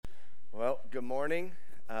Good morning.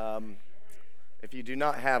 If you do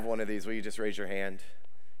not have one of these, will you just raise your hand?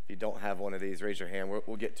 If you don't have one of these, raise your hand.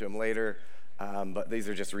 We'll get to them later, but these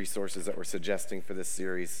are just resources that we're suggesting for this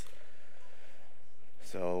series.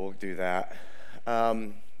 So we'll do that.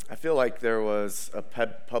 I feel like there was a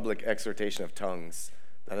public exhortation of tongues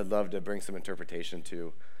that I'd love to bring some interpretation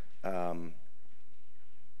to.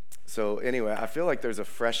 So anyway, I feel like there's a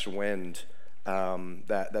fresh wind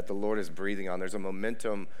that the Lord is breathing on. There's a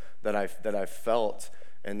momentum that I've felt,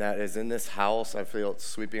 and that is in this house. I feel it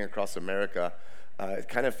sweeping across America. It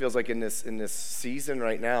kind of feels like in this season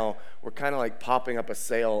right now, we're kind of like popping up a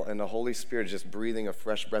sail, and the Holy Spirit is just breathing a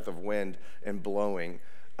fresh breath of wind and blowing.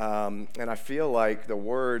 And I feel like the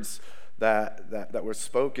words that were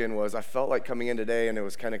spoken was, I felt like coming in today, and it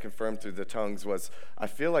was kind of confirmed through the tongues, was I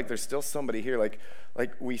feel like there's still somebody here, like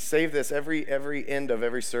we save this every end of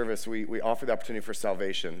every service, we offer the opportunity for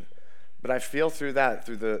salvation. But I feel through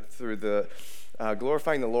the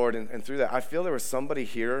glorifying the Lord, and through that, I feel there was somebody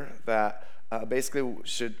here that basically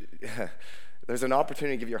should, there's an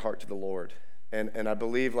opportunity to give your heart to the Lord. And I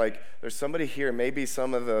believe like there's somebody here, maybe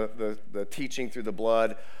some of the teaching through the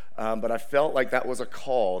blood, but I felt like that was a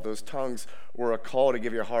call. Those tongues were a call to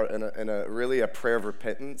give your heart, and really a prayer of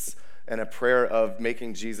repentance and a prayer of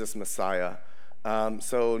making Jesus Messiah.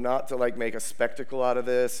 So not to like make a spectacle out of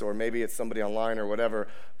this, or maybe it's somebody online or whatever,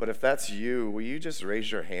 but if that's you, will you just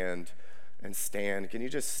raise your hand and stand? Can you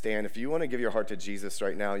just stand? If you want to give your heart to Jesus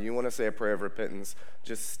right now, you want to say a prayer of repentance,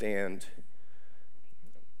 just stand.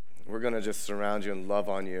 We're going to just surround you and love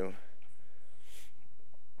on you.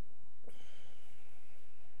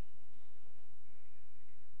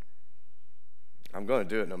 I'm going to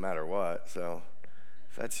do it no matter what, so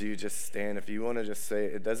if that's you, just stand. If you want to just say,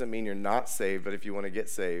 it doesn't mean you're not saved, but if you want to get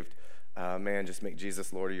saved, man, just make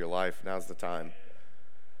Jesus Lord of your life. Now's the time.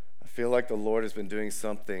 I feel like the Lord has been doing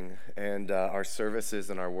something, and our services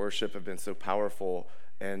and our worship have been so powerful,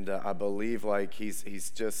 and I believe like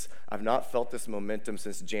he's just, I've not felt this momentum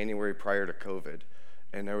since January prior to COVID,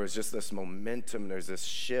 and there was just this momentum, there's this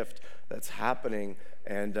shift that's happening,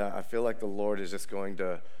 and I feel like the Lord is just going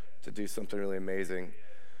to do something really amazing.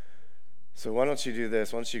 So why don't you do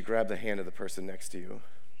this? Why don't you grab the hand of the person next to you?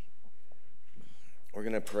 We're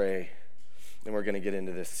going to pray, and we're going to get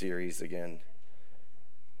into this series again.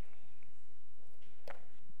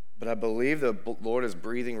 But I believe the Lord is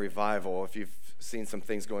breathing revival. If you've seen some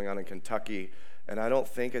things going on in Kentucky, and I don't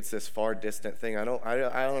think it's this far distant thing. I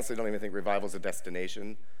honestly don't even think revival is a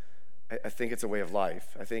destination. I think it's a way of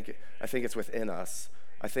life. I think it's within us.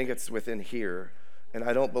 I think it's within here. And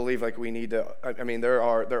I don't believe like we need to, I mean, there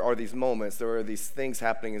are these moments, there are these things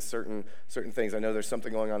happening in certain things. I know there's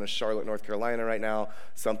something going on in Charlotte, North Carolina right now,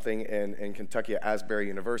 something in Kentucky at Asbury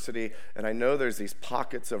University, and I know there's these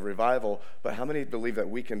pockets of revival, but how many believe that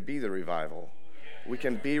we can be the revival? We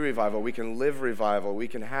can be revival, we can live revival, we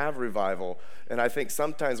can have revival, and I think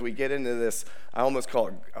sometimes we get into this, I call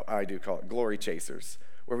it glory chasers,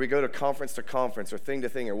 where we go to conference or thing to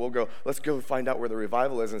thing, or we'll go, let's go find out where the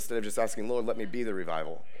revival is instead of just asking, Lord, let me be the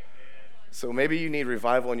revival. So maybe you need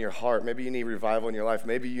revival in your heart. Maybe you need revival in your life.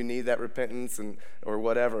 Maybe you need that repentance or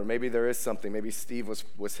whatever. Maybe there is something. Maybe Steve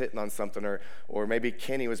was hitting on something, or maybe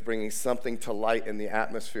Kenny was bringing something to light in the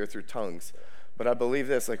atmosphere through tongues. But I believe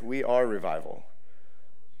this, like we are revival.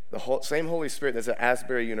 The same Holy Spirit that's at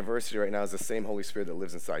Asbury University right now is the same Holy Spirit that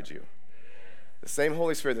lives inside you. The same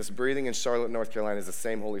Holy Spirit that's breathing in Charlotte, North Carolina is the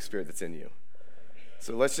same Holy Spirit that's in you.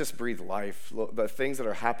 So let's just breathe life. The things that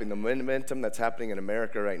are happening, the momentum that's happening in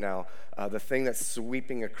America right now, the thing that's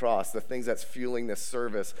sweeping across, the things that's fueling this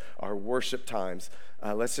service, our worship times,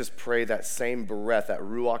 let's just pray that same breath, that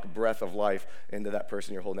Ruach breath of life into that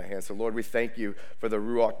person you're holding at hand. So Lord, we thank you for the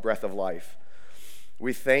Ruach breath of life.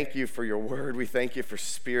 We thank you for your word. We thank you for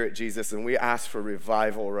Spirit, Jesus, and we ask for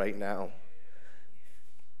revival right now.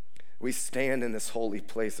 We stand in this holy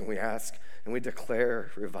place and we ask and we declare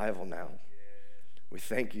revival now. We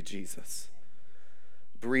thank you, Jesus.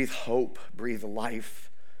 Breathe hope, breathe life.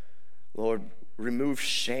 Lord, remove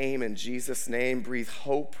shame in Jesus' name. Breathe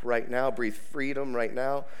hope right now. Breathe freedom right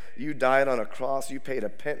now. You died on a cross. You paid a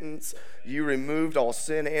penance. You removed all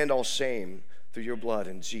sin and all shame through your blood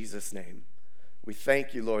in Jesus' name. We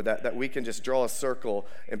thank you, Lord, that we can just draw a circle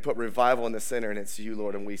and put revival in the center, and it's you,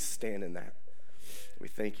 Lord, and we stand in that. We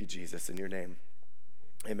thank you, Jesus, in your name.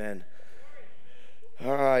 Amen.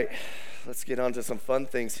 All right, let's get on to some fun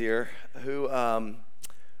things here. Who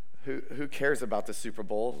cares about the Super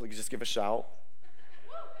Bowl? We can just give a shout.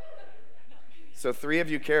 So 3 of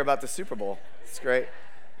you care about the Super Bowl. That's great.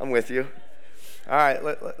 I'm with you. All right,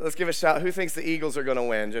 let's give a shout. Who thinks the Eagles are going to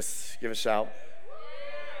win? Just give a shout.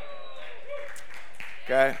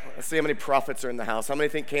 Okay, let's see how many prophets are in the house. How many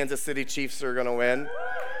think Kansas City Chiefs are going to win?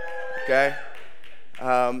 Okay.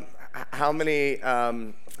 How many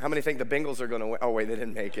think the Bengals are going to win? Oh, wait, they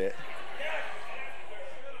didn't make it.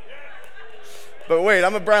 But wait,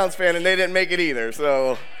 I'm a Browns fan, and they didn't make it either,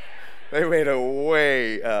 so they made it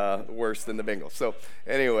way worse than the Bengals. So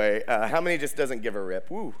anyway, how many just doesn't give a rip?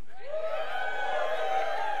 Woo.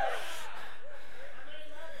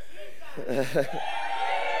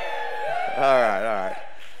 All right.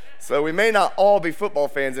 So we may not all be football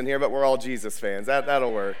fans in here, but we're all Jesus fans.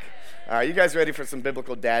 That'll work. All right, you guys ready for some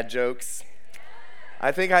biblical dad jokes?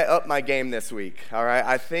 I think I upped my game this week, all right?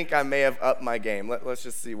 I think I may have upped my game. Let's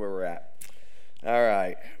just see where we're at. All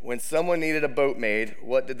right. When someone needed a boat made,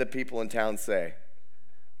 what did the people in town say?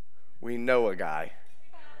 We know a guy.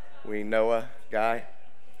 We know a guy.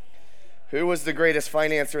 Who was the greatest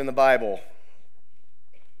financier in the Bible?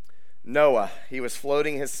 Noah. He was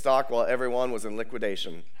floating his stock while everyone was in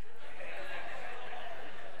liquidation.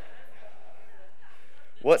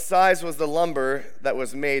 What size was the lumber that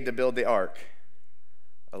was made to build the ark?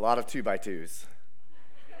 A lot of 2x2s.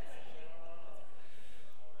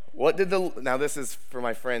 Now this is for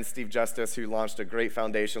my friend Steve Justice, who launched a great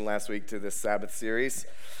foundation last week to this Sabbath series.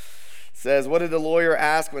 Says, what did the lawyer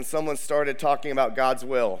ask when someone started talking about God's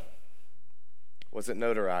will? Was it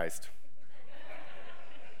notarized?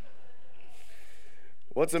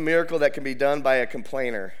 What's a miracle that can be done by a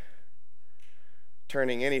complainer?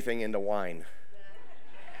 Turning anything into wine.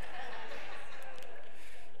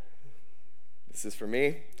 This is for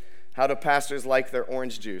me. How do pastors like their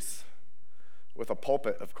orange juice? With a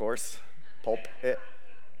pulpit, of course. Pulpit.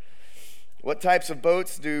 What types of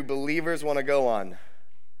boats do believers want to go on?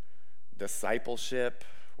 Discipleship,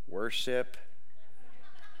 worship.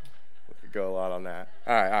 We could go a lot on that.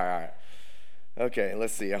 All right. Okay,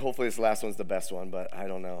 let's see. Hopefully this last one's the best one, but I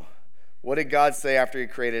don't know. What did God say after he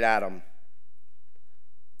created Adam?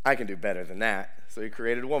 I can do better than that. So he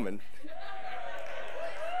created woman.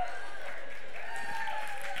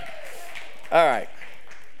 All right.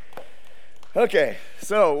 Okay,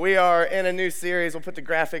 so we are in a new series. We'll put the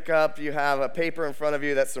graphic up. You have a paper in front of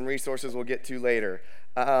you. That's some resources we'll get to later.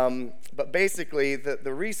 But basically,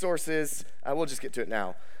 the resources, we'll just get to it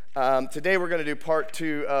now. Today we're going to do part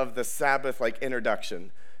 2 of the Sabbath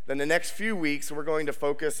introduction. Then the next few weeks, we're going to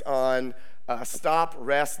focus on stop,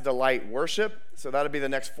 rest, delight, worship. So that'll be the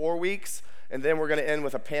next 4 weeks. And then we're going to end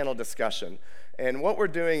with a panel discussion. And what we're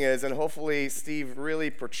doing is, and hopefully Steve really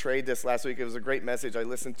portrayed this last week. It was a great message. I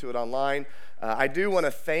listened to it online. I do want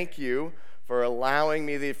to thank you for allowing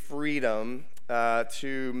me the freedom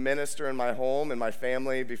to minister in my home and my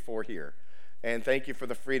family before here. And thank you for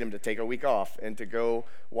the freedom to take a week off and to go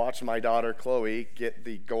watch my daughter, Chloe, get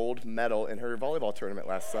the gold medal in her volleyball tournament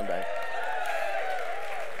last Sunday.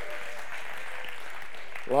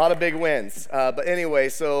 A lot of big wins. But anyway,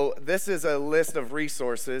 so this is a list of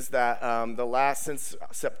resources that since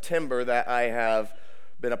September that I have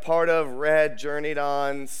been a part of, read, journeyed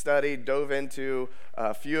on, studied, dove into.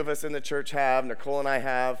 A few of us in the church have. Nicole and I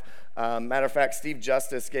have. Matter of fact, Steve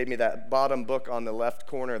Justice gave me that bottom book on the left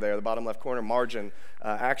corner there, the bottom left corner margin.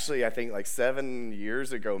 Actually, I think 7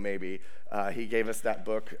 years ago maybe, he gave us that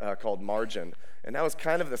book called Margin. And that was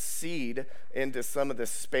kind of the seed into some of this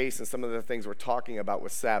space and some of the things we're talking about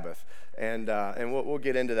with Sabbath. And we'll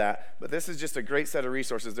get into that. But this is just a great set of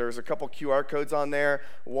resources. There's a couple QR codes on there.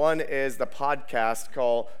 One is the podcast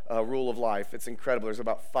called Rule of Life. It's incredible. There's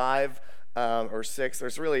about 5 or 6.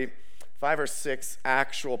 There's really 5 or 6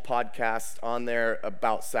 actual podcasts on there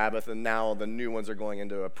about Sabbath, and now the new ones are going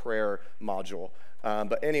into a prayer module.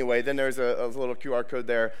 But anyway, then there's a little QR code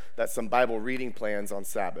there that's some Bible reading plans on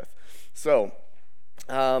Sabbath. So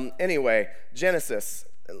anyway, Genesis.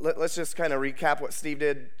 Let's just kind of recap what Steve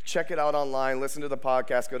did. Check it out online. Listen to the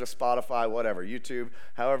podcast. Go to Spotify, whatever, YouTube,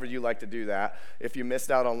 however you like to do that if you missed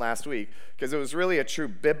out on last week. Because it was really a true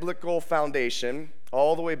biblical foundation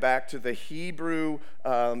all the way back to the Hebrew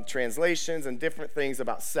translations and different things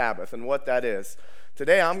about Sabbath and what that is.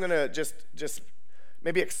 Today I'm going to just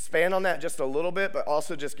maybe expand on that just a little bit, but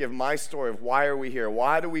also just give my story of why are we here?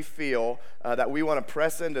 Why do we feel that we want to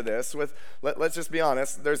press into this? Let's just be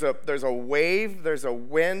honest. There's a wave, there's a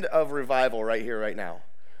wind of revival right here, right now.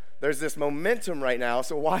 There's this momentum right now,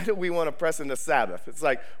 so why do we want to press into Sabbath? It's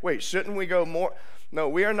like, wait, shouldn't we go more? No,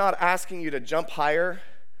 we are not asking you to jump higher,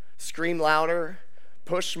 scream louder,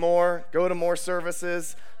 push more, go to more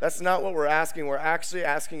services. That's not what we're asking. We're actually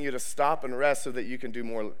asking you to stop and rest so that you can do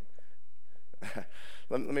more.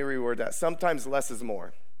 Let me reword that. Sometimes less is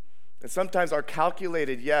more. And sometimes our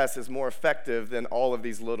calculated yes is more effective than all of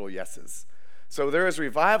these little yeses. So there is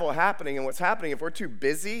revival happening, and what's happening, if we're too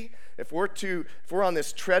busy, if we're on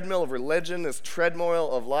this treadmill of religion, this treadmill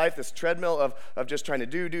of life, this treadmill of just trying to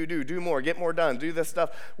do more, get more done, do this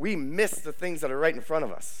stuff, we miss the things that are right in front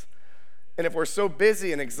of us. And if we're so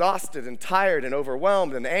busy and exhausted and tired and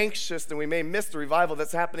overwhelmed and anxious, then we may miss the revival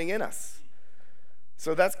that's happening in us.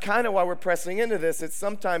 So that's kind of why we're pressing into this. It's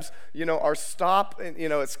sometimes, our stop, and,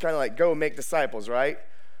 it's kind of like go make disciples, right?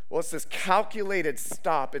 Well, it's this calculated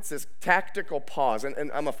stop. It's this tactical pause.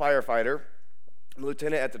 And I'm a firefighter. I'm a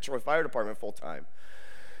lieutenant at the Troy Fire Department full time.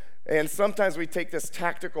 And sometimes we take this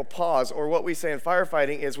tactical pause, or what we say in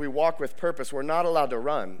firefighting is we walk with purpose. We're not allowed to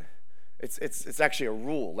run. It's actually a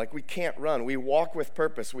rule. Like, we can't run. We walk with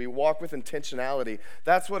purpose. We walk with intentionality.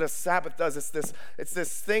 That's what a Sabbath does. It's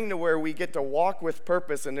this thing to where we get to walk with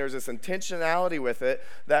purpose, and there's this intentionality with it,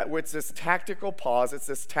 that it's this tactical pause. It's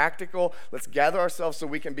this tactical, let's gather ourselves so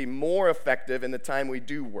we can be more effective in the time we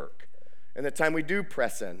do work, in the time we do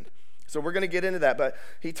press in. So we're going to get into that. But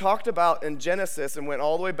he talked about in Genesis and went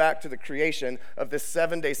all the way back to the creation of this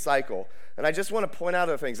 7-day cycle. And I just want to point out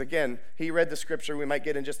other things. Again, he read the scripture. We might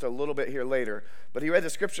get in just a little bit here later. But he read the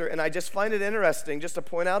scripture, and I just find it interesting just to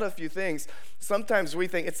point out a few things. Sometimes we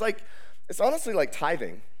think, it's honestly like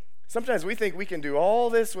tithing. Sometimes we think we can do all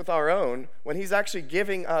this with our own when he's actually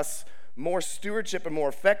giving us more stewardship and more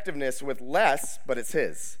effectiveness with less, but it's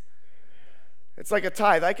his. It's like a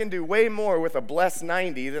tithe. I can do way more with a blessed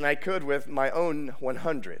 90 than I could with my own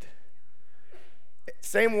 100.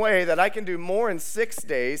 Same way that I can do more in 6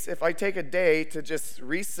 days if I take a day to just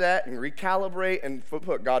reset and recalibrate and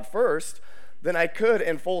put God first than I could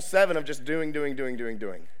in full 7 of just doing.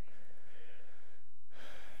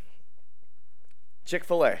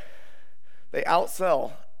 Chick-fil-A. They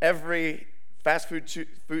outsell every fast food.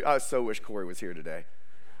 I so wish Corey was here today.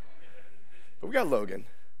 But we got Logan.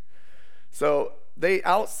 So they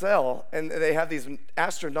outsell, and they have these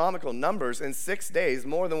astronomical numbers in 6 days,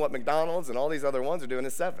 more than what McDonald's and all these other ones are doing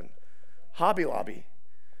in 7. Hobby Lobby,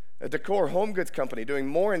 a decor home goods company, doing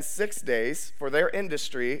more in 6 days for their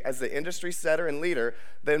industry as the industry setter and leader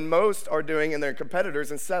than most are doing in their competitors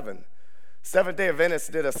in 7. Seventh-day Adventists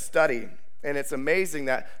did a study, and it's amazing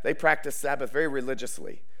that they practice Sabbath very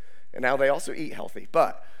religiously. And now they also eat healthy,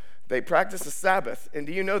 but they practice the Sabbath, and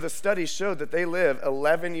do you know the studies showed that they live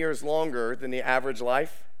 11 years longer than the average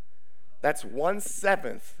life? That's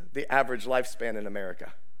 1/7 the average lifespan in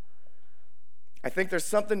America. I think there's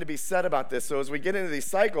something to be said about this. So as we get into these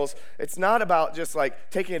cycles, it's not about just like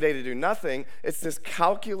taking a day to do nothing. It's this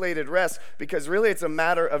calculated rest, because really it's a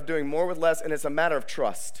matter of doing more with less, and it's a matter of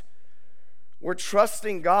trust. We're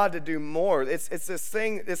trusting God to do more. It's this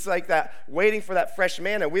thing, it's like that waiting for that fresh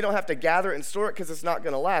manna. We don't have to gather it and store it because it's not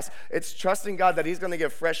going to last. It's trusting God that he's going to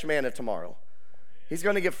give fresh manna tomorrow. He's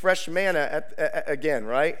going to give fresh manna again,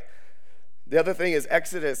 right? The other thing is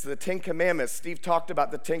Exodus, the 10 Commandments. Steve talked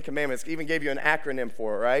about the 10 Commandments, even gave you an acronym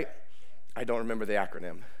for it, right? I don't remember the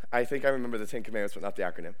acronym. I think I remember the 10 Commandments, but not the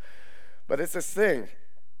acronym. But it's this thing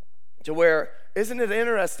to where, isn't it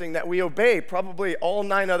interesting that we obey probably all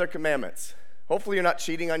 9 other commandments? Hopefully you're not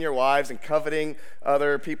cheating on your wives and coveting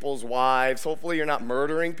other people's wives. Hopefully you're not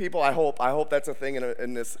murdering people. I hope that's a thing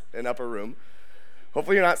in upper room.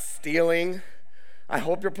 Hopefully you're not stealing. I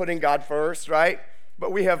hope you're putting God first, right?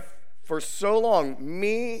 But we have, for so long,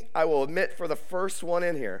 I will admit, for the first one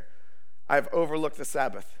in here, I've overlooked the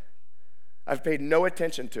Sabbath. I've paid no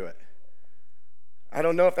attention to it. I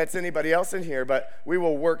don't know if that's anybody else in here, but we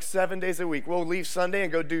will work 7 days a week. We'll leave Sunday and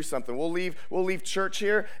go do something. We'll leave church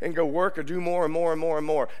here and go work or do more and more and more and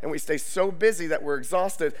more. And we stay so busy that we're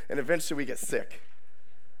exhausted, and eventually we get sick.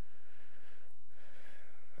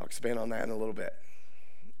 I'll expand on that in a little bit.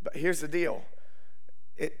 But here's the deal.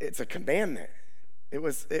 It's a commandment. It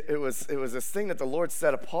was this thing that the Lord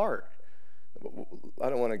set apart. I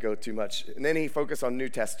don't want to go too much. And then he focused on New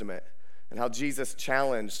Testament and how Jesus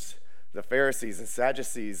challenged the Pharisees and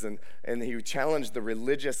Sadducees, and he challenged the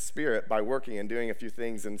religious spirit by working and doing a few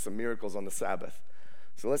things and some miracles on the Sabbath.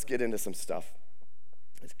 So let's get into some stuff.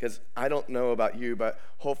 Because I don't know about you, but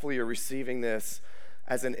hopefully you're receiving this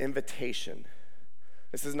as an invitation.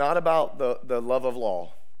 This is not about the love of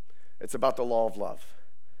law. It's about the law of love.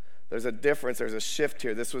 There's a difference. There's a shift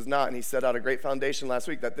here. This was not, and he set out a great foundation last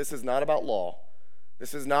week, that this is not about law.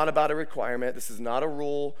 This is not about a requirement. This is not a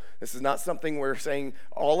rule. This is not something we're saying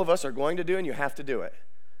all of us are going to do and you have to do it.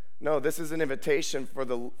 No, this is an invitation for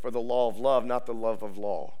the law of love, not the love of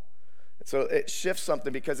law. So it shifts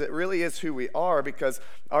something, because it really is who we are, because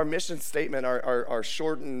our mission statement, our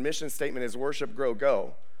shortened mission statement is worship, grow,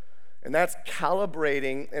 go. And that's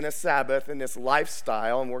calibrating in a Sabbath in this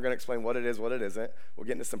lifestyle, and we're going to explain what it is, what it isn't. We'll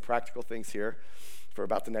get into some practical things here. for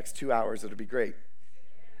about the next 2 hours. It'll be great.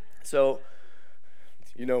 So,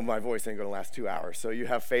 you know my voice ain't going to last 2 hours, so you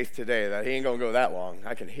have faith today that he ain't going to go that long.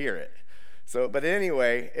 I can hear it. So, but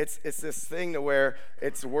anyway, it's this thing to where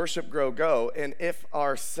it's worship, grow, go. And if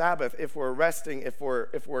our Sabbath, if we're resting, if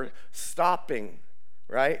we're stopping,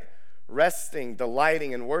 right? Resting,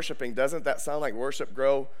 delighting, and worshiping, doesn't that sound like worship,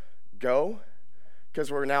 grow, go?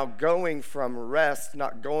 Because we're now going from rest,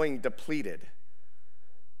 not going depleted.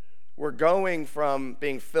 We're going from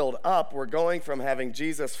being filled up. We're going from having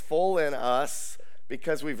Jesus full in us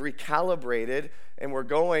because we've recalibrated, and we're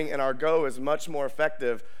going, and our go is much more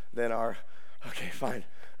effective than our, okay, fine,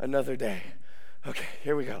 another day. Okay,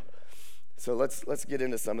 here we go. So let's get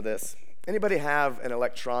into some of this. Anybody have an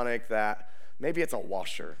electronic that maybe it's a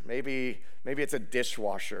washer, maybe it's a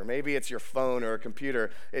dishwasher, maybe it's your phone or a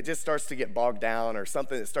computer. It just starts to get bogged down or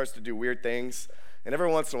something that starts to do weird things. And every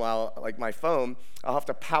once in a while, like my phone, I'll have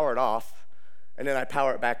to power it off, and then I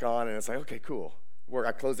power it back on, and it's like, okay, cool.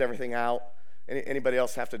 I close everything out. Anybody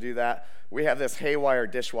else have to do that? We have this haywire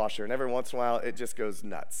dishwasher, and every once in a while, it just goes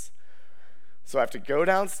nuts. So I have to go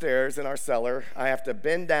downstairs in our cellar. I have to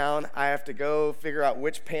bend down. I have to go figure out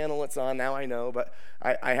which panel it's on. Now I know, but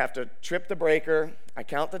I have to trip the breaker. I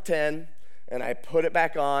count to 10, and I put it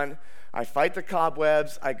back on. I fight the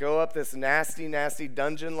cobwebs. I go up this nasty, nasty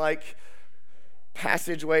dungeon-like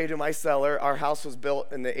passageway to my cellar. Our house was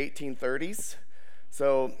built in the 1830s.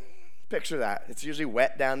 So picture that. It's usually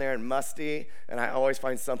wet down there and musty, and I always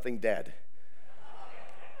find something dead.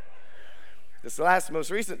 This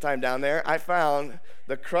most recent time down there, I found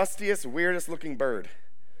the crustiest, weirdest looking bird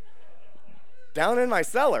down in my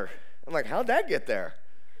cellar. I'm like, how'd that get there?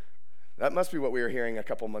 That must be what we were hearing a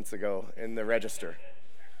couple months ago in the register.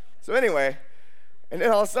 So anyway, and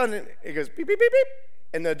then all of a sudden, it goes beep, beep, beep, beep,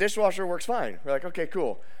 and the dishwasher works fine. We're like, okay,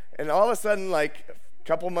 cool. And all of a sudden, like a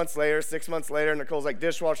couple months later, 6 months later, Nicole's like,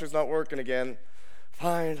 dishwasher's not working again.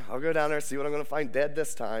 Fine, I'll go down there and see what I'm going to find dead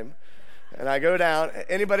this time. And I go down.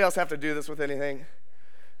 Anybody else have to do this with anything?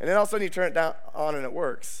 And then all of a sudden you turn it on and it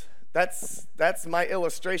works. That's my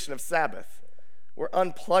illustration of Sabbath. We're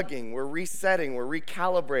unplugging, we're resetting, we're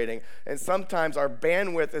recalibrating. And sometimes our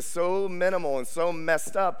bandwidth is so minimal and so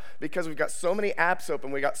messed up because we've got so many apps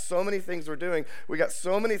open, we got so many things we're doing, we got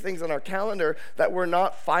so many things on our calendar that we're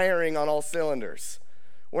not firing on all cylinders.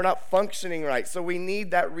 We're not functioning right. So we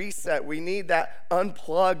need that reset. We need that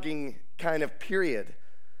unplugging kind of period.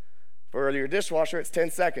 For your dishwasher, it's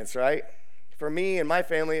 10 seconds, right? For me and my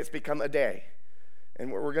family, it's become a day.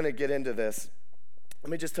 And we're going to get into this.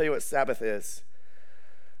 Let me just tell you what Sabbath is.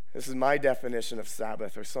 This is my definition of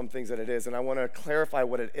Sabbath, or some things that it is, and I want to clarify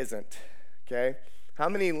what it isn't, okay? How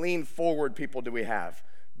many lean forward people do we have?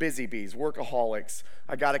 Busy bees, workaholics.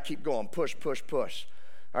 I got to keep going, push, push, push.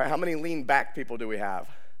 All right, how many lean back people do we have?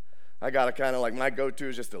 I got to kind of like, my go-to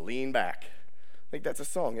is just to lean back. I think that's a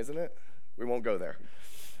song, isn't it? We won't go there.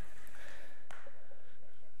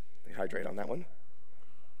 Hydrate on that one.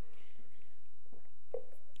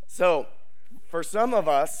 So, for some of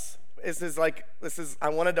us, I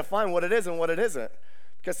want to define what it is and what it isn't.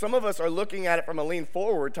 Because some of us are looking at it from a lean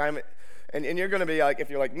forward time, and you're going to be like, if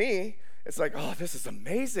you're like me, it's like, oh, this is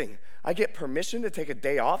amazing. I get permission to take a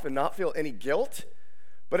day off and not feel any guilt.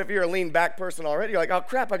 But if you're a lean back person already, you're like, oh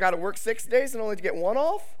crap, I got to work 6 days and only to get one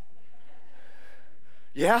off?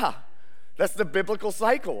 Yeah, that's the biblical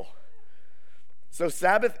cycle. So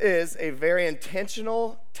Sabbath is a very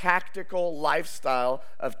intentional, tactical lifestyle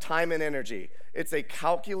of time and energy. It's a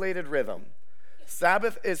calculated rhythm.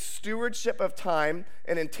 Sabbath is stewardship of time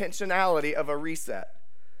and intentionality of a reset.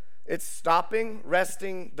 It's stopping,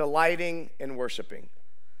 resting, delighting, and worshiping.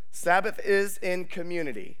 Sabbath is in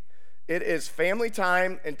community. It is family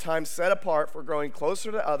time and time set apart for growing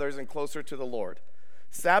closer to others and closer to the Lord.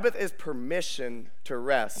 Sabbath is permission to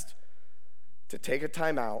rest, to take a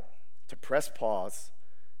time out, to press pause,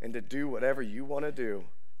 and to do whatever you want to do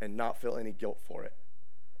and not feel any guilt for it.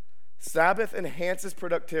 Sabbath enhances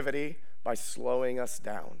productivity by slowing us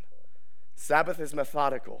down. Sabbath is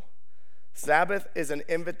methodical. Sabbath is an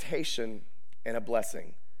invitation and a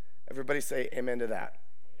blessing. Everybody say amen to that.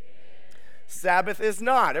 Amen. Sabbath is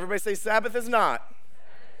not. Everybody say Sabbath is not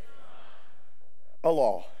a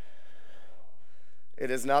law.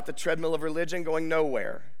 It is not the treadmill of religion going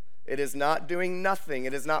nowhere. It is not doing nothing.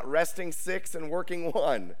 It is not resting 6 and working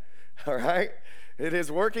 1, all right? It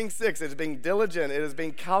is working 6. It is being diligent. It is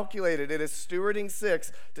being calculated. It is stewarding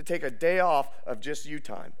 6 to take a day off of just you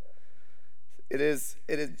time. It is.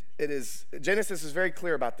 Genesis is very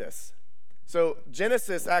clear about this. So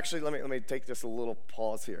Genesis, actually, let me take just a little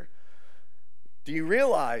pause here. Do you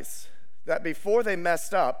realize that before they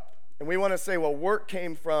messed up And we want to say, well, work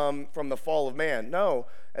came from the fall of man. No,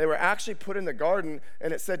 they were actually put in the garden,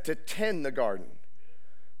 and it said to tend the garden.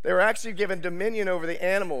 They were actually given dominion over the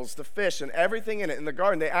animals, the fish, and everything in it in the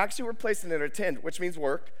garden. They actually were placed in it to tend, which means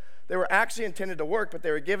work. They were actually intended to work, but they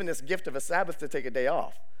were given this gift of a Sabbath to take a day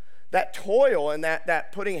off. That toil and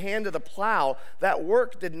that putting hand to the plow, that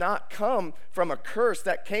work did not come from a curse.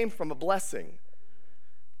 That came from a blessing.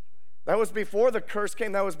 That was before the curse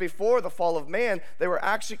came. That was before the fall of man. They were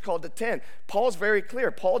actually called to tend. Paul's very clear.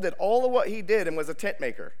 Paul did all of what he did and was a tent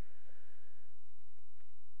maker.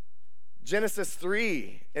 Genesis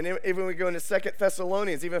 3, and even when we go into 2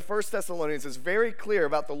 Thessalonians, even 1 Thessalonians is very clear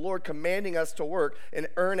about the Lord commanding us to work and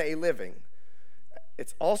earn a living.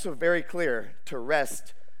 It's also very clear to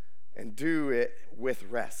rest and do it with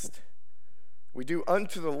rest. We do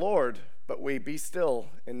unto the Lord, but we be still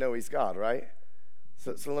and know he's God, right?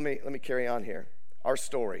 So let me carry on here. Our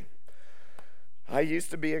story. I used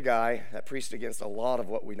to be a guy that preached against a lot of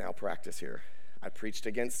what we now practice here. I preached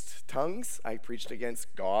against tongues. I preached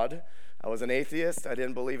against God. I was an atheist. I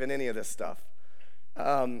didn't believe in any of this stuff.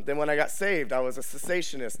 Then when I got saved, I was a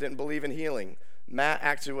cessationist, didn't believe in healing. Matt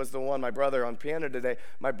actually was the one, my brother on piano today,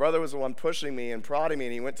 my brother was the one pushing me and prodding me,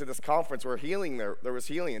 and he went to this conference where there was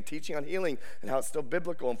healing and teaching on healing and how it's still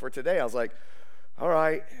biblical. And for today, I was like, all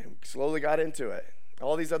right, slowly got into it.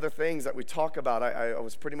 All these other things that we talk about, I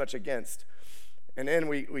was pretty much against. And then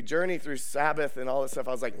we journey through Sabbath and all this stuff.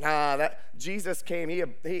 I was like, nah, that Jesus came,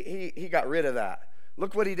 he got rid of that.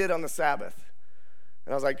 Look what he did on the Sabbath.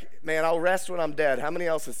 And I was like, man, I'll rest when I'm dead. How many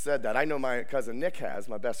else has said that? I know my cousin Nick has,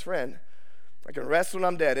 my best friend. I can rest when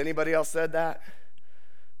I'm dead. Anybody else said that?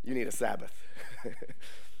 You need a Sabbath.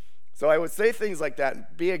 So I would say things like that and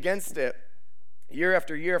be against it year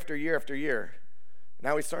after year after year after year.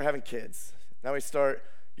 Now we start having kids. Now we start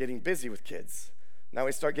getting busy with kids. Now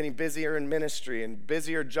we start getting busier in ministry and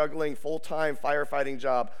busier juggling full-time firefighting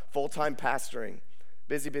job, full-time pastoring.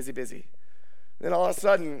 Busy, busy, busy. And then all of a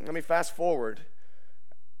sudden, let me fast forward.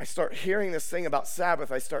 I start hearing this thing about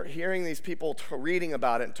Sabbath. I start hearing these people reading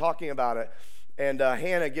about it and talking about it. And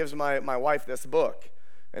Hannah gives my wife this book.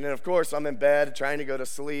 And then, of course, I'm in bed trying to go to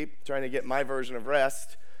sleep, trying to get my version of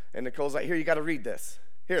rest. And Nicole's like, here, you got to read this.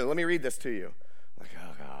 Here, let me read this to you. I'm like,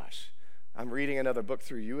 oh, gosh. I'm reading another book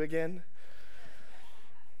through you again?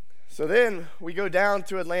 So then we go down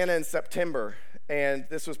to Atlanta in September, and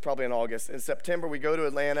this was probably in August. In September, we go to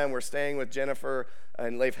Atlanta, and we're staying with Jennifer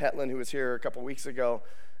and Leif Hetland, who was here a couple weeks ago.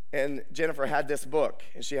 And Jennifer had this book,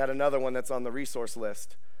 and she had another one that's on the resource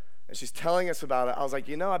list. And she's telling us about it. I was like,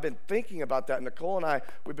 I've been thinking about that. Nicole and I,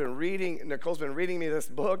 Nicole's been reading me this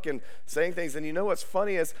book and saying things. And you know what's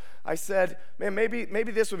funny is I said, man, maybe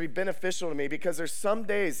this would be beneficial to me because there's some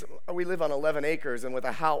days, we live on 11 acres, and with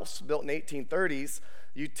a house built in 1830s,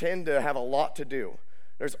 you tend to have a lot to do.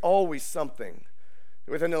 There's always something.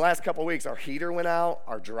 Within the last couple of weeks, our heater went out,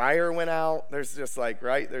 our dryer went out. There's just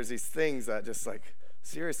there's these things that just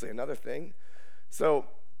seriously, another thing. So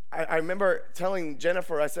I remember telling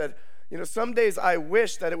Jennifer, I said, some days I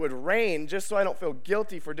wish that it would rain just so I don't feel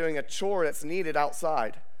guilty for doing a chore that's needed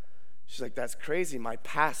outside. She's like, that's crazy. My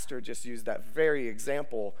pastor just used that very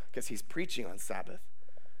example because he's preaching on Sabbath.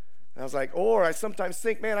 And I was like, or I sometimes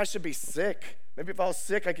think, man, I should be sick. Maybe if I was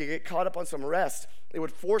sick, I could get caught up on some rest. It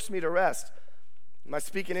would force me to rest. Am I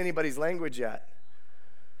speaking anybody's language yet?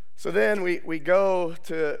 So then we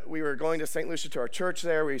were going to St. Lucia to our church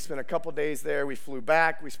there. We spent a couple days there. We flew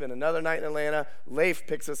back. We spent another night in Atlanta. Leif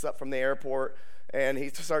picks us up from the airport, and he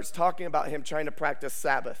starts talking about him trying to practice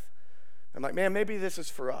Sabbath. I'm like, man, maybe this is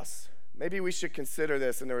for us. Maybe we should consider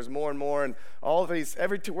this. And there was more and more, and all of these,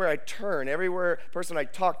 everywhere I turn, everywhere person I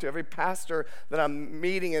talk to, every pastor that I'm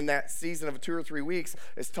meeting in that season of 2 or 3 weeks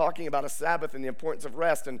is talking about a Sabbath and the importance of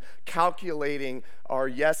rest and calculating our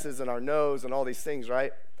yeses and our nos and all these things,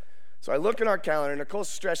 right? So I look in our calendar, and Nicole's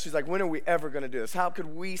stressed. She's like, when are we ever going to do this? How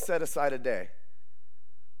could we set aside a day?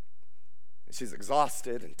 And she's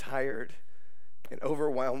exhausted and tired and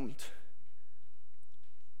overwhelmed.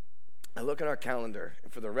 I look at our calendar,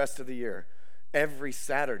 and for the rest of the year, every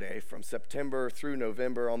Saturday from September through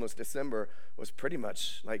November, almost December, was pretty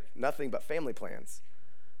much like nothing but family plans.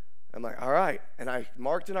 I'm like, all right. And I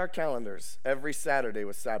marked in our calendars, every Saturday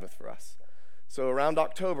was Sabbath for us. So around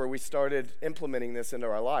October, we started implementing this into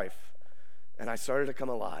our life. And I started to come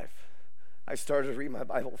alive. I started to read my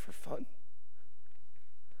Bible for fun.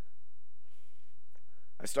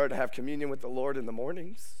 I started to have communion with the Lord in the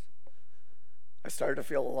mornings. I started to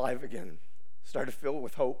feel alive again. Started to feel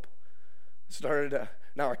with hope. Now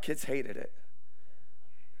our kids hated it.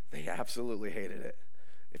 They absolutely hated it.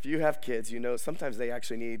 If you have kids, sometimes they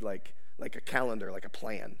actually need like a calendar, like a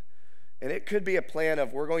plan. And it could be a plan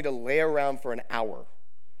of we're going to lay around for an hour.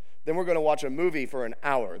 Then we're going to watch a movie for an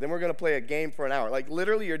hour. Then we're going to play a game for an hour. Like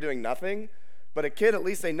literally you're doing nothing, but a kid, at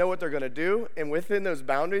least they know what they're going to do. And within those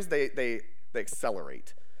boundaries, they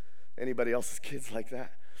accelerate. Anybody else's kids like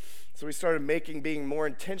that? So we started being more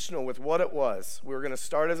intentional with what it was. We were going to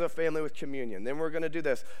start as a family with communion. Then we're going to do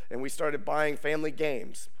this. And we started buying family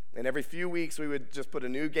games. And every few weeks, we would just put a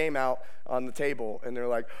new game out on the table. And they're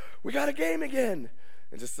like, we got a game again.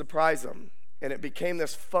 And just surprise them. And it became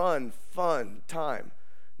this fun time.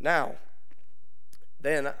 Now,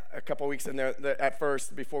 then a couple weeks in there, at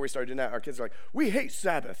first, before we started doing that, our kids are like, we hate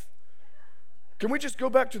Sabbath. Can we just go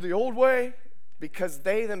back to the old way? Because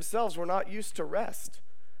they themselves were not used to rest.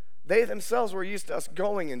 They themselves were used to us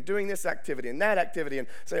going and doing this activity and that activity and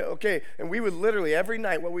say, okay, and we would literally every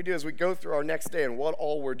night, what we do is we go through our next day and what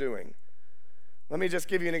all we're doing. Let me just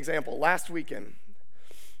give you an example. Last weekend,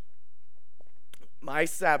 my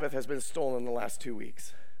Sabbath has been stolen the last 2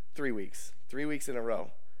 weeks, 3 weeks, 3 weeks in a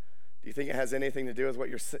row. Do you think it has anything to do with what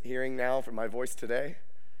you're hearing now from my voice today?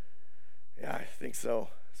 Yeah, I think so.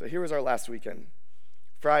 So here was our last weekend.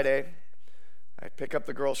 Friday, I pick up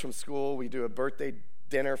the girls from school. We do a birthday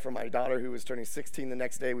dinner for my daughter who was turning 16 the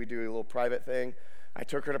next day. We do a little private thing. I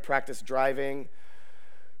took her to practice driving.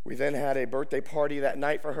 We then had a birthday party that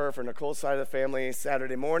night for her, for Nicole's side of the family.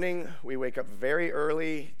 Saturday morning, we wake up very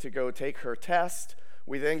early to go take her test.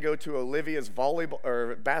 We then go to Olivia's volleyball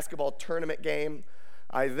or basketball tournament game.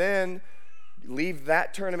 I then leave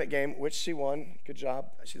that tournament game, which she won. Good job.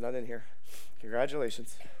 She's not in here.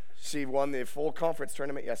 Congratulations. She won the full conference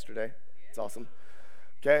tournament yesterday. It's awesome.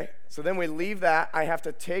 Okay, so then we leave that. I have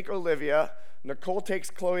to take Olivia. Nicole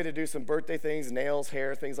takes Chloe to do some birthday things, nails,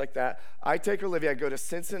 hair, things like that. I take Olivia. I go to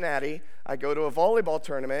Cincinnati. I go to a volleyball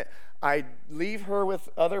tournament. I leave her with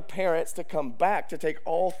other parents to come back to take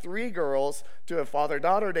all 3 girls to a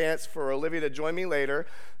father-daughter dance for Olivia to join me later.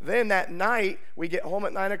 Then that night, we get home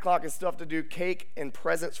at 9 o'clock and still have to do cake and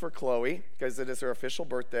presents for Chloe because it is her official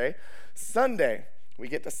birthday. Sunday, we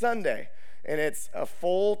get to Sunday. And it's a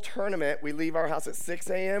full tournament. We leave our house at 6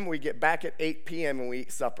 a.m. We get back at 8 p.m. and we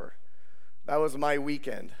eat supper. That was my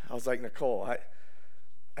weekend. I was like, Nicole,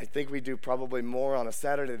 I think we do probably more on a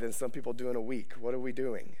Saturday than some people do in a week. What are we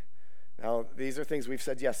doing? Now, these are things we've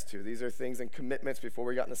said yes to. These are things and commitments before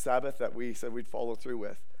we got in the Sabbath that we said we'd follow through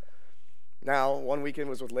with. Now, one weekend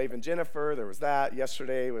was with Lave and Jennifer. There was that.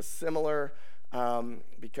 Yesterday was similar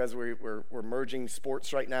because we're merging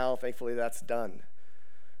sports right now. Thankfully, that's done.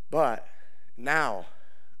 But now,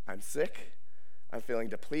 I'm sick, I'm feeling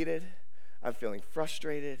depleted, I'm feeling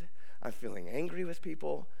frustrated, I'm feeling angry with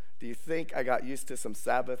people. Do you think I got used to some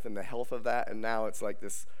Sabbath and the health of that, and now it's like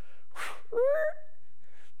this?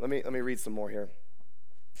 Let me read some more here.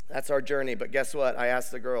 That's our journey, but guess what? I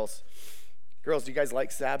asked the girls, do you guys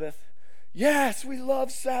like Sabbath? Yes, we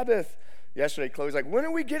love Sabbath. Yesterday, Chloe's like, when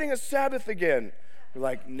are we getting a Sabbath again? We're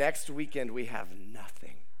like, next weekend we have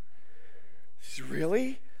nothing.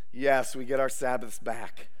 Really? Yes, we get our Sabbaths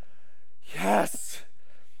back. Yes.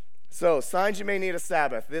 So, signs you may need a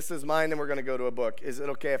Sabbath. This is mine, then we're going to go to a book. Is it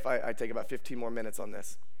okay if I take about 15 more minutes on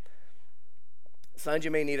this? Signs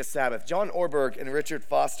you may need a Sabbath. John Ortberg and Richard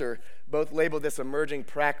Foster both labeled this emerging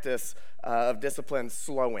practice of discipline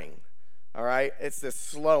slowing. All right? It's this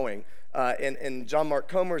slowing. In John Mark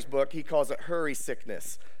Comer's book, he calls it hurry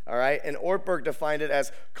sickness. All right? And Ortberg defined it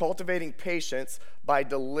as cultivating patience by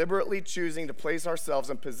deliberately choosing to place ourselves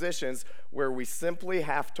in positions where we simply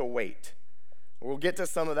have to wait. We'll get to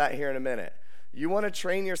some of that here in a minute. You want to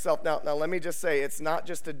train yourself. Now let me just say, it's not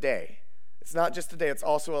just a day. It's not just a day. It's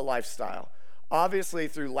also a lifestyle. Obviously,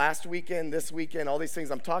 through last weekend, this weekend, all these things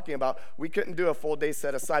I'm talking about, we couldn't do a full day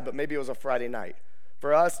set aside, but maybe it was a Friday night.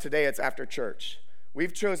 For us, today, it's after church.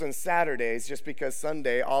 We've chosen Saturdays just because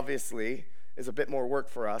Sunday, obviously, is a bit more work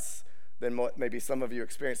for us than what maybe some of you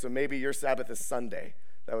experience. So maybe your Sabbath is Sunday.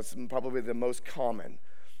 That was probably the most common.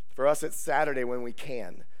 For us, it's Saturday when we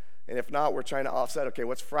can. And if not, we're trying to offset, okay,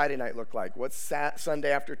 what's Friday night look like? What's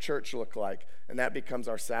Sunday after church look like? And that becomes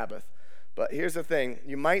our Sabbath. But here's the thing.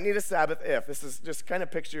 You might need a Sabbath if. This is just kind of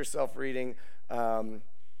picture yourself reading,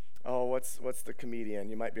 what's the comedian?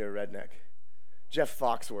 You might be a redneck. Jeff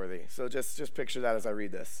Foxworthy. So just picture that as I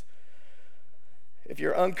read this. If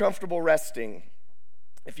you're uncomfortable resting,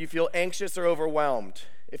 if you feel anxious or overwhelmed,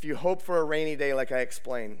 if you hope for a rainy day like I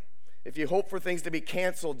explained, if you hope for things to be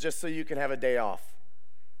canceled just so you can have a day off,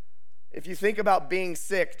 if you think about being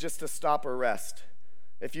sick just to stop or rest,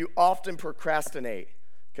 if you often procrastinate,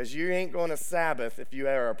 because you ain't going to Sabbath if you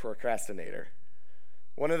are a procrastinator.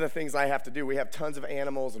 One of the things I have to do, we have tons of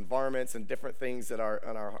animals and varmints and different things on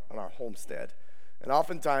our homestead. And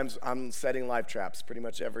oftentimes, I'm setting life traps pretty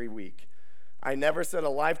much every week. I never set a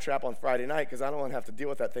life trap on Friday night because I don't want to have to deal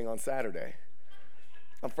with that thing on Saturday.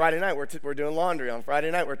 On Friday night, we're doing laundry. On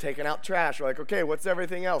Friday night, we're taking out trash. We're like, okay, what's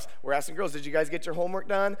everything else? We're asking girls, did you guys get your homework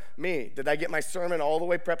done? Me, did I get my sermon all the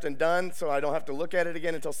way prepped and done so I don't have to look at it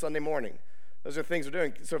again until Sunday morning? Those are things we're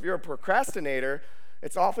doing. So if you're a procrastinator,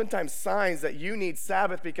 it's oftentimes signs that you need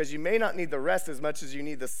Sabbath because you may not need the rest as much as you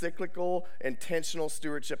need the cyclical, intentional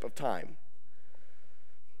stewardship of time.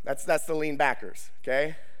 That's the lean backers,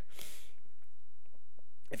 okay?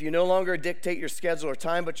 If you no longer dictate your schedule or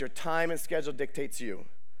time, but your time and schedule dictates you.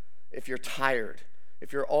 If you're tired,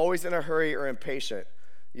 if you're always in a hurry or impatient,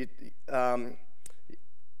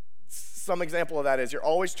 some example of that is you're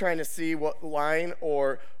always trying to see what line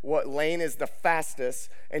or what lane is the fastest,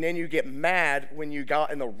 and then you get mad when you got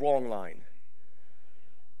in the wrong line.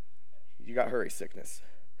 You got hurry sickness.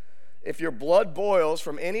 If your blood boils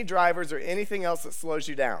from any drivers or anything else that slows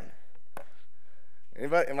you down.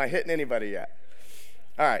 Anybody? Am I hitting anybody yet?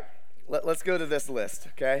 All right, let's go to this list,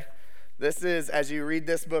 okay? This is, as you read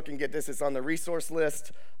this book and get this, it's on the resource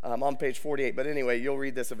list on page 48. But anyway, you'll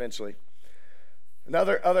read this eventually.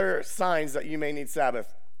 Other signs that you may need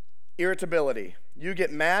Sabbath. Irritability. You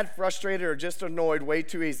get mad, frustrated, or just annoyed way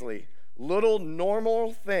too easily. Little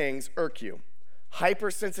normal things irk you.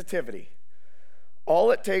 Hypersensitivity.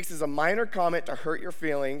 All it takes is a minor comment to hurt your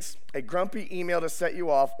feelings, a grumpy email to set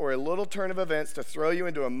you off, or a little turn of events to throw you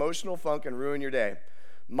into emotional funk and ruin your day.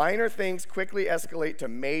 Minor things quickly escalate to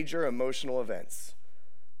major emotional events.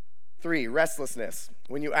 3, restlessness.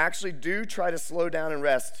 When you actually do try to slow down and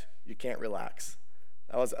rest, you can't relax.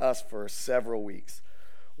 That was us for several weeks.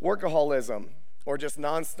 Workaholism, or just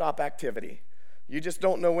nonstop activity. You just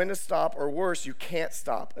don't know when to stop, or worse, you can't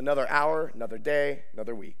stop. Another hour, another day,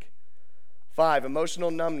 another week. 5, emotional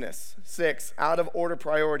numbness. 6, out of order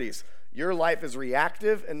priorities. Your life is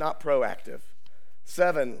reactive and not proactive.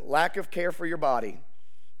 7, lack of care for your body.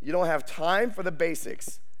 You don't have time for the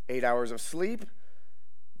basics. 8 hours of sleep,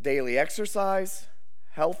 daily exercise,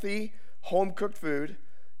 healthy, home-cooked food,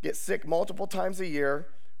 get sick multiple times a year,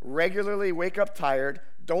 regularly wake up tired,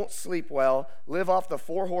 don't sleep well, live off the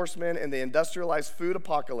 4 horsemen in the industrialized food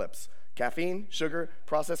apocalypse: caffeine, sugar,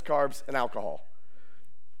 processed carbs, and alcohol.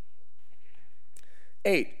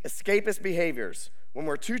 8, escapist behaviors. When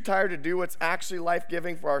we're too tired to do what's actually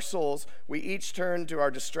life-giving for our souls, we each turn to our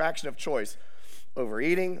distraction of choice.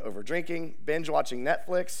 Overeating, overdrinking, binge-watching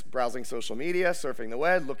Netflix, browsing social media, surfing the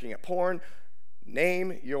web, looking at porn.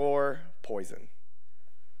 Name your poison.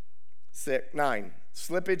 9,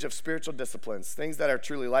 slippage of spiritual disciplines. Things that are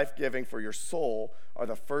truly life-giving for your soul are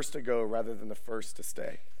the first to go rather than the first to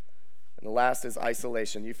stay. And the last is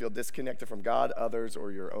isolation. You feel disconnected from God, others,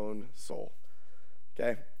 or your own soul.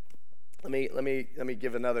 Okay? Let me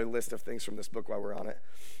give another list of things from this book while we're on it.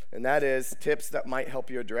 And that is tips that might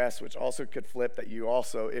help you address, which also could flip that you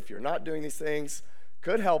also, if you're not doing these things,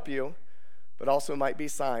 could help you, but also might be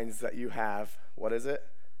signs that you have, what is it?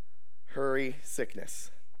 Hurry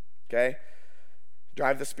sickness. Okay?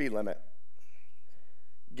 Drive the speed limit.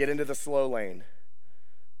 Get into the slow lane.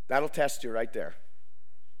 That'll test you right there.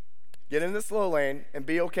 Get in the slow lane and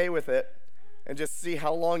be okay with it and just see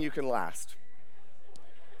how long you can last.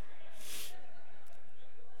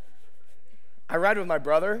 I ride with my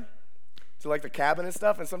brother to like the cabin and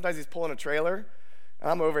stuff, and sometimes he's pulling a trailer, and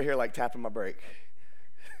I'm over here like tapping my brake.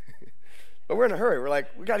 But we're in a hurry. We're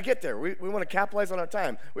like, we got to get there. We want to capitalize on our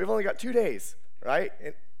time. We've only got 2 days, right?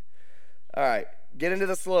 All right, get into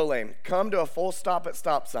the slow lane. Come to a full stop at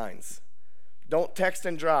stop signs. Don't text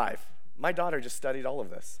and drive. My daughter just studied all of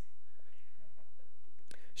this.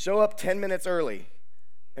 Show up 10 minutes early,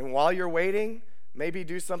 and while you're waiting, maybe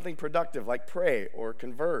do something productive like pray or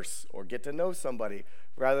converse or get to know somebody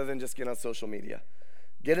rather than just get on social media.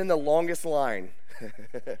 Get in the longest line.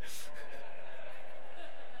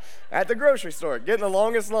 At the grocery store, get in the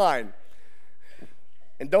longest line.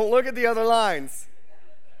 And don't look at the other lines.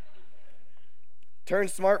 Turn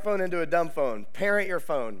smartphone into a dumb phone. Parent your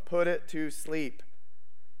phone. Put it to sleep.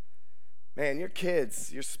 Man, your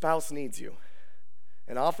kids, your spouse needs you.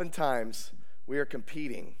 And oftentimes, we are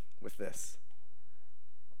competing with this.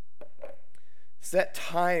 Set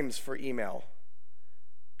times for email.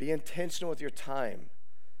 Be intentional with your time.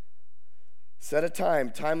 Set a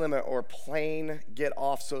time limit, or plain get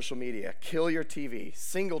off social media. Kill your TV.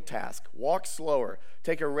 Single task. Walk slower.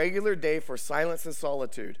 Take a regular day for silence and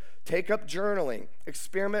solitude. Take up journaling.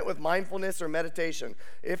 Experiment with mindfulness or meditation.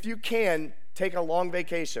 If you can, take a long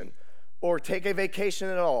vacation or take a vacation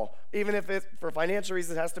at all, even if it, for financial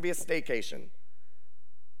reasons, has to be a staycation.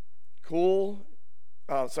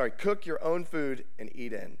 Cook your own food and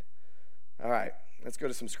eat in. All right, Let's go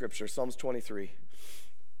to some scripture. Psalms 23.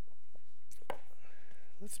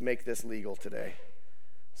 Let's make this legal today.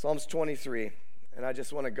 Psalms 23. And I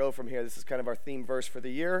just want to go from here. This is kind of our theme verse for the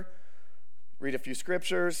year. Read a few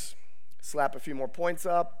scriptures, slap a few more points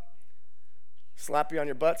up, slap you on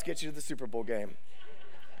your butts, get you to the Super Bowl game.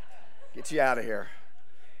 Get you out of here.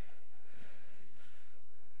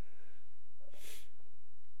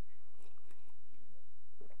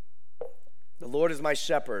 The Lord is my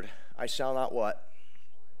shepherd. I shall not what?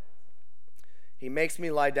 He makes me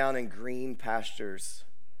lie down in green pastures.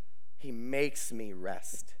 He makes me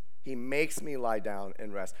rest. He makes me lie down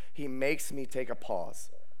and rest. He makes me take a pause.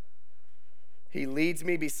 He leads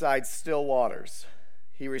me beside still waters.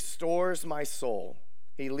 He restores my soul.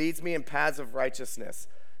 He leads me in paths of righteousness.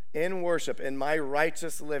 In worship, in my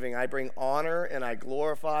righteous living, I bring honor and I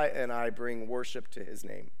glorify and I bring worship to his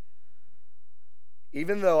name.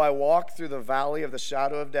 Even though I walk through the valley of the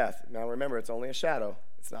shadow of death. Now remember, it's only a shadow.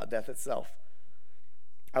 It's not death itself.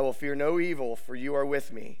 I will fear no evil, for you are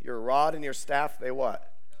with me. Your rod and your staff, they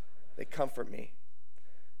what? They comfort me.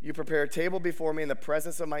 You prepare a table before me in the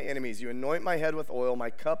presence of my enemies. You anoint my head with oil. My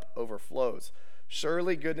cup overflows.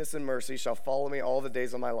 Surely goodness and mercy shall follow me all the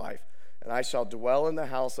days of my life, and I shall dwell in the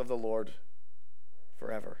house of the Lord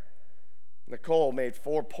forever. Nicole made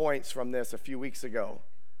 4 points from this a few weeks ago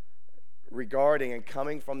regarding and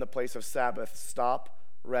coming from the place of Sabbath: stop,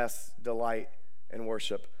 rest, delight, and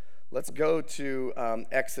worship. Let's go to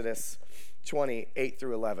Exodus 20, 8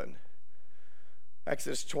 through 11.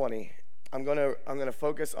 Exodus 20. I'm gonna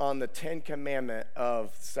focus on the 10th commandment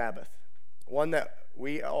of Sabbath. One that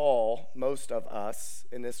we all, most of us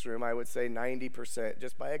in this room, I would say 90%,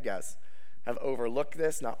 just by a guess, have overlooked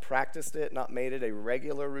this, not practiced it, not made it a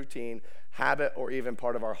regular routine, habit, or even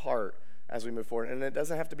part of our heart as we move forward. And it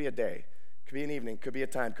doesn't have to be a day. It could be an evening, could be a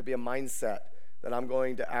time, could be a mindset that I'm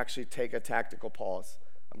going to actually take a tactical pause.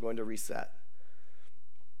 I'm going to reset.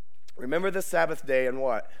 Remember the Sabbath day and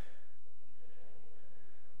what?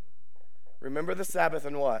 Remember the Sabbath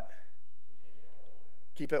and what?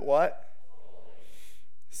 Keep it what?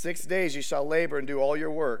 6 days you shall labor and do all your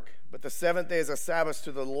work, but the seventh day is a Sabbath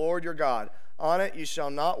to the Lord your God. On it you shall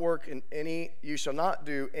not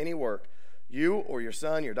do any work. You or your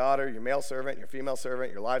son, your daughter, your male servant, your female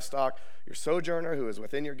servant, your livestock, your sojourner who is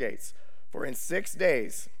within your gates. For in 6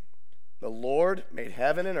 days the Lord made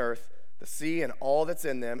heaven and earth, the sea and all that's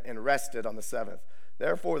in them, and rested on the seventh.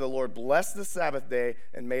 Therefore the Lord blessed the Sabbath day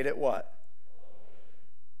and made it what?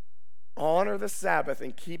 Honor the Sabbath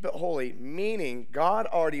and keep it holy, meaning God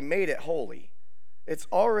already made it holy. It's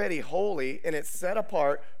already holy and it's set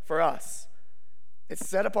apart for us. It's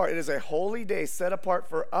set apart. It is a holy day set apart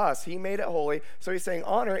for us. He made it holy, so he's saying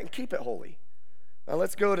honor it and keep it holy. Now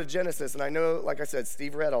let's go to Genesis, and I know, like I said,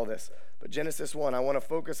 Steve read all this, but Genesis 1, I want to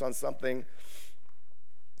focus on something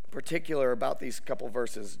particular about these couple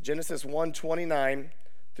verses. Genesis 1:29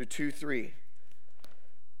 through 2:3.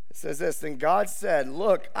 It says this: Then God said,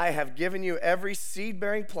 look, I have given you every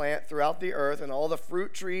seed-bearing plant throughout the earth and all the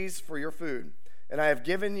fruit trees for your food. And I have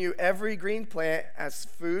given you every green plant as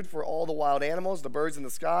food for all the wild animals, the birds in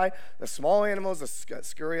the sky, the small animals that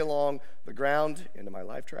scurry along the ground, into my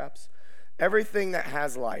life traps, everything that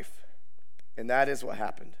has life. And that is what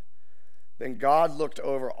happened. Then God looked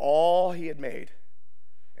over all he had made,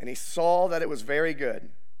 and he saw that it was very good.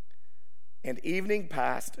 And evening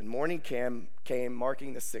passed, and morning came,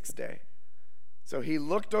 marking the 6th day. So he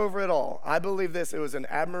looked over it all. I believe this, it was an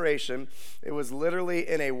admiration. It was literally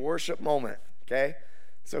in a worship moment, okay?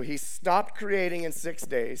 So he stopped creating in 6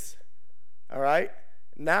 days, all right?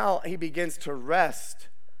 Now he begins to rest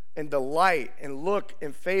and delight and look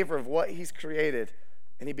in favor of what he's created,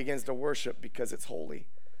 and he begins to worship because it's holy.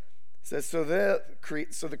 It says, so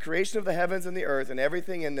the creation of the heavens and the earth and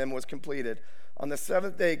everything in them was completed. On the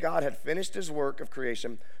 7th day, God had finished his work of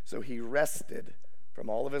creation, so he rested from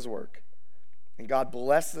all of his work. And God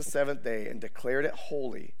blessed the 7th day and declared it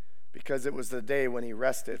holy, because it was the day when he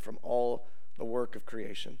rested from all the work of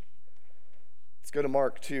creation. Let's go to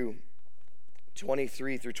Mark 2,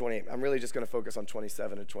 23 through 28. I'm really just going to focus on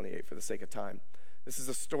 27 and 28 for the sake of time. This is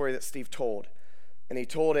a story that Steve told. And he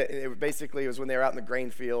told it basically was when they were out in the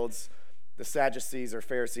grain fields. The Sadducees or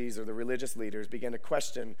Pharisees or the religious leaders began to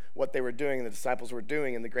question what they were doing and the disciples were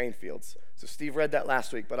doing in the grain fields. So Steve read that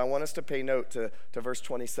last week, but I want us to pay note to verse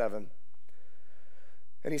 27.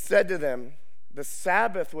 And he said to them, the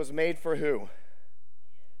Sabbath was made for who?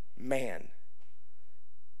 Man.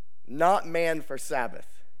 Not man for Sabbath.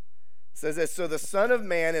 It says this, so the Son of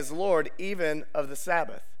Man is Lord even of the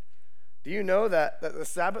Sabbath. Do you know that the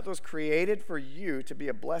Sabbath was created for you to be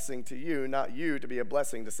a blessing to you, not you to be a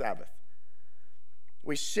blessing to Sabbath?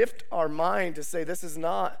 We shift our mind to say this is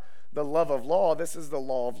not the love of law, this is the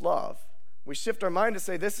law of love. We shift our mind to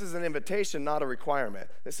say this is an invitation, not a requirement.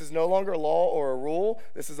 This is no longer a law or a rule.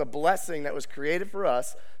 This is a blessing that was created for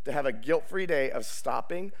us to have a guilt-free day of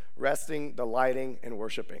stopping, resting, delighting, and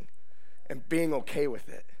worshiping, and being okay with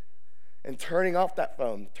it, and turning off that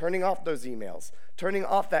phone, turning off those emails, turning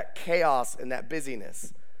off that chaos and that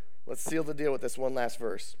busyness. Let's seal the deal with this one last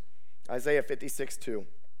verse. Isaiah 56:2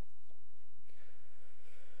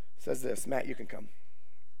 says this. Matt, you can come.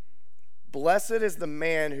 Blessed is the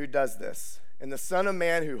man who does this, and the Son of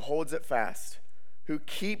Man who holds it fast, who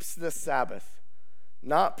keeps the Sabbath,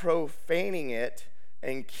 not profaning it,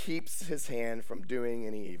 and keeps his hand from doing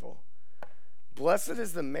any evil. Blessed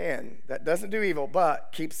is the man that doesn't do evil,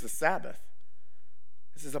 but keeps the Sabbath.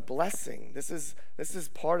 This is a blessing. This is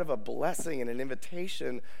part of a blessing and an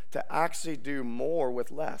invitation to actually do more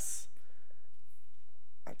with less.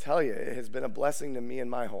 I tell you, it has been a blessing to me and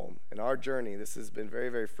my home. In our journey, this has been very,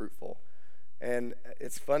 very fruitful. And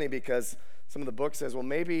it's funny because some of the book says, well,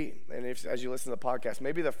 maybe, and as you listen to the podcast,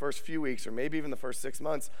 maybe the first few weeks or maybe even the first 6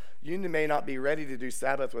 months, you may not be ready to do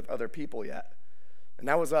Sabbath with other people yet. And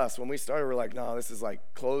that was us. When we started, we're like, no, this is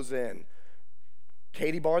like close in.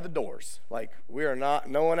 Katie barred the doors. Like, we are not,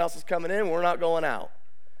 no one else is coming in, we're not going out,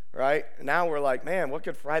 right? And now we're like, man, what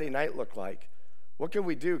could Friday night look like? What could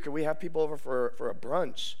we do? Could we have people over for a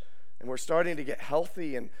brunch? And we're starting to get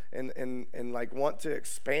healthy and like want to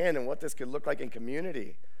expand and what this could look like in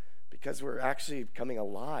community because we're actually coming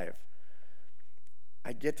alive.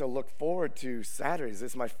 I get to look forward to Saturdays.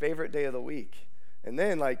 It's my favorite day of the week. And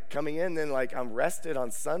then like coming in, then like I'm rested on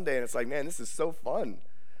Sunday and it's like, man, this is so fun.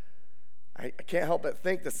 I can't help but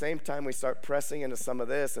think the same time we start pressing into some of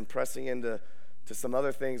this and pressing into some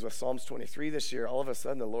other things with Psalms 23 this year, all of a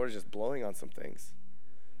sudden the Lord is just blowing on some things.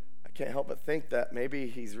 I can't help but think that maybe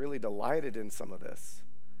he's really delighted in some of this.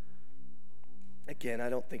 Again, I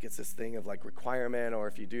don't think it's this thing of like requirement or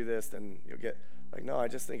if you do this, then you'll get, like, no, I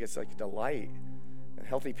just think it's like delight. And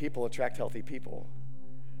healthy people attract healthy people.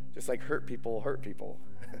 Just like hurt people hurt people.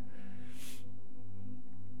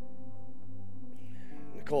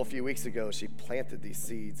 Nicole, a few weeks ago, she planted these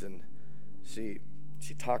seeds and she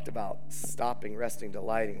talked about stopping, resting,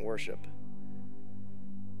 delighting, worship.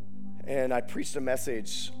 And I preached a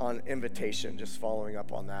message on invitation, just following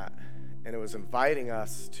up on that. And it was inviting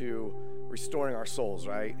us to restoring our souls,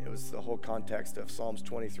 right? It was the whole context of Psalms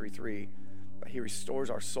 23:3. He restores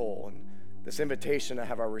our soul. And this invitation to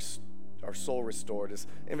have our soul restored, this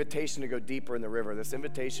invitation to go deeper in the river, this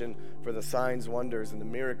invitation for the signs, wonders, and the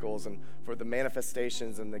miracles, and for the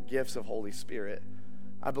manifestations and the gifts of Holy Spirit.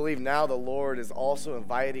 I believe now the Lord is also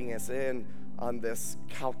inviting us in on this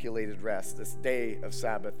calculated rest, this day of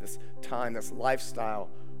Sabbath, this time, this lifestyle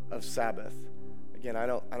of Sabbath. Again, I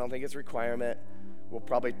don't think it's a requirement. We'll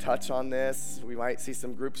probably touch on this. We might see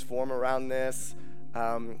some groups form around this.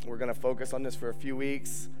 We're going to focus on this for a few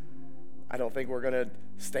weeks. I don't think we're going to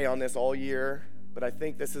stay on this all year, but I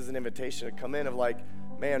think this is an invitation to come in of like,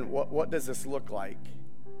 man, what does this look like?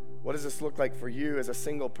 What does this look like for you as a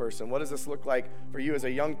single person? What does this look like for you as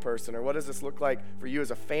a young person? Or what does this look like for you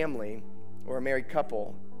as a family or a married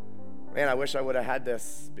couple? Man, I wish I would have had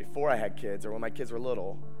this before I had kids or when my kids were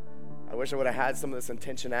little. I wish I would have had some of this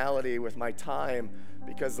intentionality with my time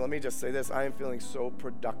because let me just say this, I am feeling so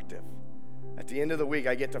productive. At the end of the week,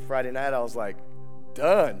 I get to Friday night, I was like,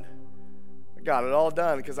 done. I got it all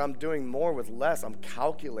done because I'm doing more with less. I'm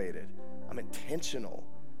calculated. I'm intentional.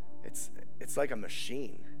 It's like a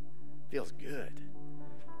machine. Feels good.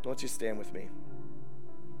 Why don't you stand with me?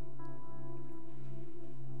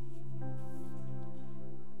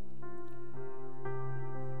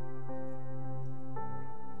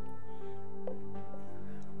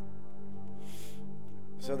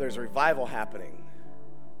 So there's revival happening.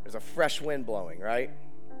 There's a fresh wind blowing, right?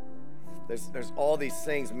 There's all these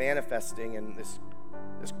things manifesting and this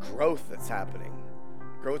growth that's happening.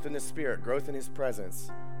 Growth in the Spirit, growth in His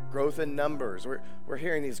presence, growth in numbers. We're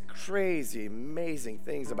hearing these crazy, amazing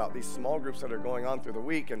things about these small groups that are going on through the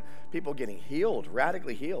week and people getting healed,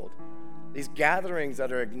 radically healed. These gatherings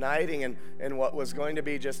that are igniting and what was going to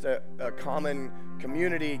be just a common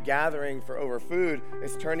community gathering for over food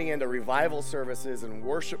is turning into revival services and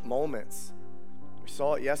worship moments. We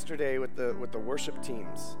saw it yesterday with the worship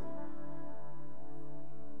teams.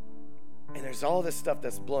 And there's all this stuff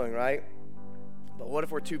that's blowing, right? But what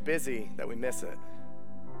if we're too busy that we miss it?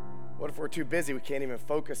 What if we're too busy we can't even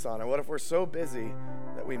focus on it? What if we're so busy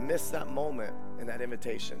that we miss that moment and that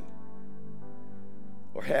invitation?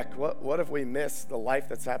 Or heck, what if we miss the life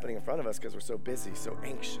that's happening in front of us because we're so busy, so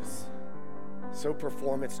anxious, so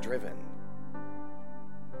performance-driven?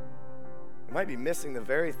 We might be missing the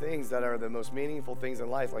very things that are the most meaningful things in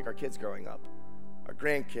life, like our kids growing up, our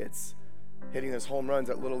grandkids hitting those home runs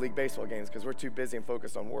at Little League baseball games because we're too busy and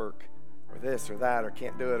focused on work or this or that or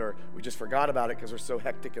can't do it, or we just forgot about it because we're so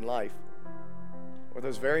hectic in life. Or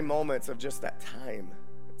those very moments of just that time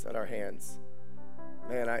that's at our hands.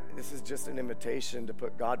 Man, this is just an invitation to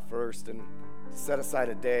put God first and set aside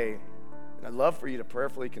a day. And I'd love for you to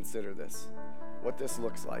prayerfully consider this, what this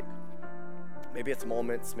looks like. Maybe it's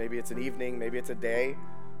moments, maybe it's an evening, maybe it's a day.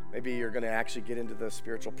 Maybe you're going to actually get into the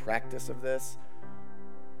spiritual practice of this.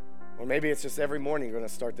 Or maybe it's just every morning you're going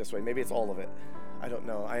to start this way. Maybe it's all of it. I don't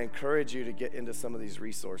know. I encourage you to get into some of these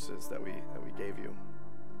resources that we gave you.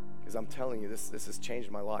 Because I'm telling you, this has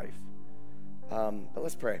changed my life. But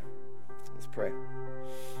let's pray. Let's pray.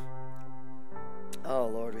 Oh,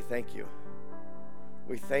 Lord, we thank you.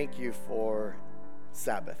 We thank you for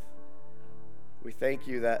Sabbath. We thank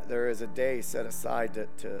you that there is a day set aside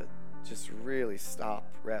to just really stop,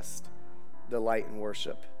 rest, delight, and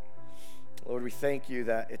worship. Lord, we thank you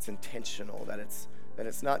that it's intentional, that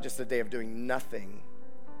it's not just a day of doing nothing,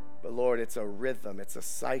 but Lord, it's a rhythm, it's a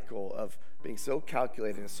cycle of being so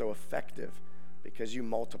calculated and so effective because you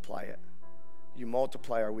multiply it. You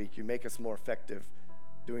multiply our week. You make us more effective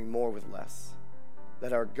doing more with less.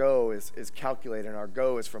 That our go is calculated and our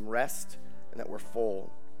go is from rest and that we're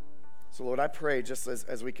full. So Lord, I pray just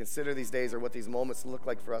as we consider these days or what these moments look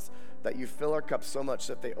like for us, that you fill our cups so much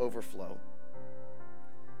that they overflow.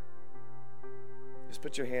 Just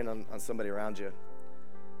put your hand on somebody around you.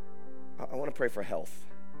 I want to pray for health.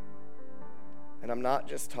 And I'm not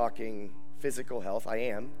just talking physical health, I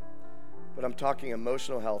am, but I'm talking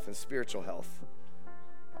emotional health and spiritual health.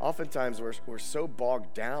 Oftentimes we're so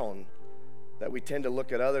bogged down that we tend to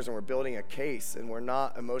look at others and we're building a case and we're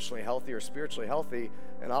not emotionally healthy or spiritually healthy,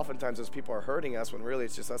 and oftentimes those people are hurting us when really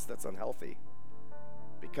it's just us that's unhealthy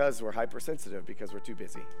because we're hypersensitive, because we're too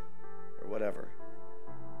busy or whatever.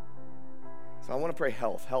 So I want to pray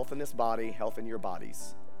health in this body, health in your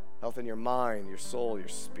bodies, health in your mind, your soul, your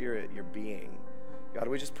spirit, your being. God,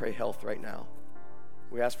 we just pray health right now.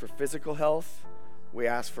 We ask for physical health. We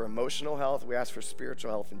ask for emotional health. We ask for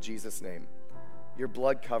spiritual health in Jesus' name. Your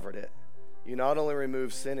blood covered it. You not only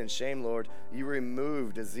remove sin and shame, Lord, you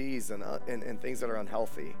remove disease and things that are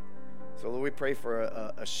unhealthy. So, Lord, we pray for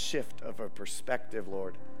a shift of a perspective,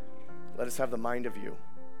 Lord. Let us have the mind of you.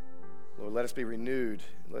 Lord, let us be renewed.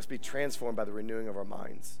 Let us be transformed by the renewing of our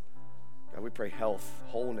minds. God, we pray health,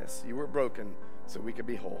 wholeness. You were broken so we could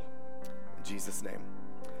be whole. In Jesus' name,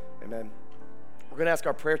 amen. We're going to ask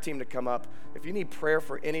our prayer team to come up. If you need prayer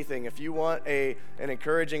for anything, if you want an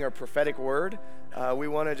encouraging or prophetic word, we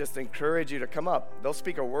want to just encourage you to come up. They'll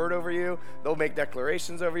speak a word over you. They'll make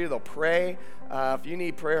declarations over you. They'll pray. If you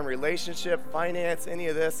need prayer in relationship, finance, any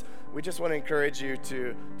of this, we just want to encourage you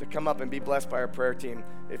to come up and be blessed by our prayer team.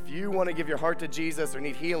 If you want to give your heart to Jesus or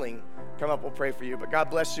need healing, come up. We'll pray for you. But God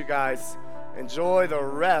bless you guys. Enjoy the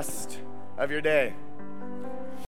rest of your day.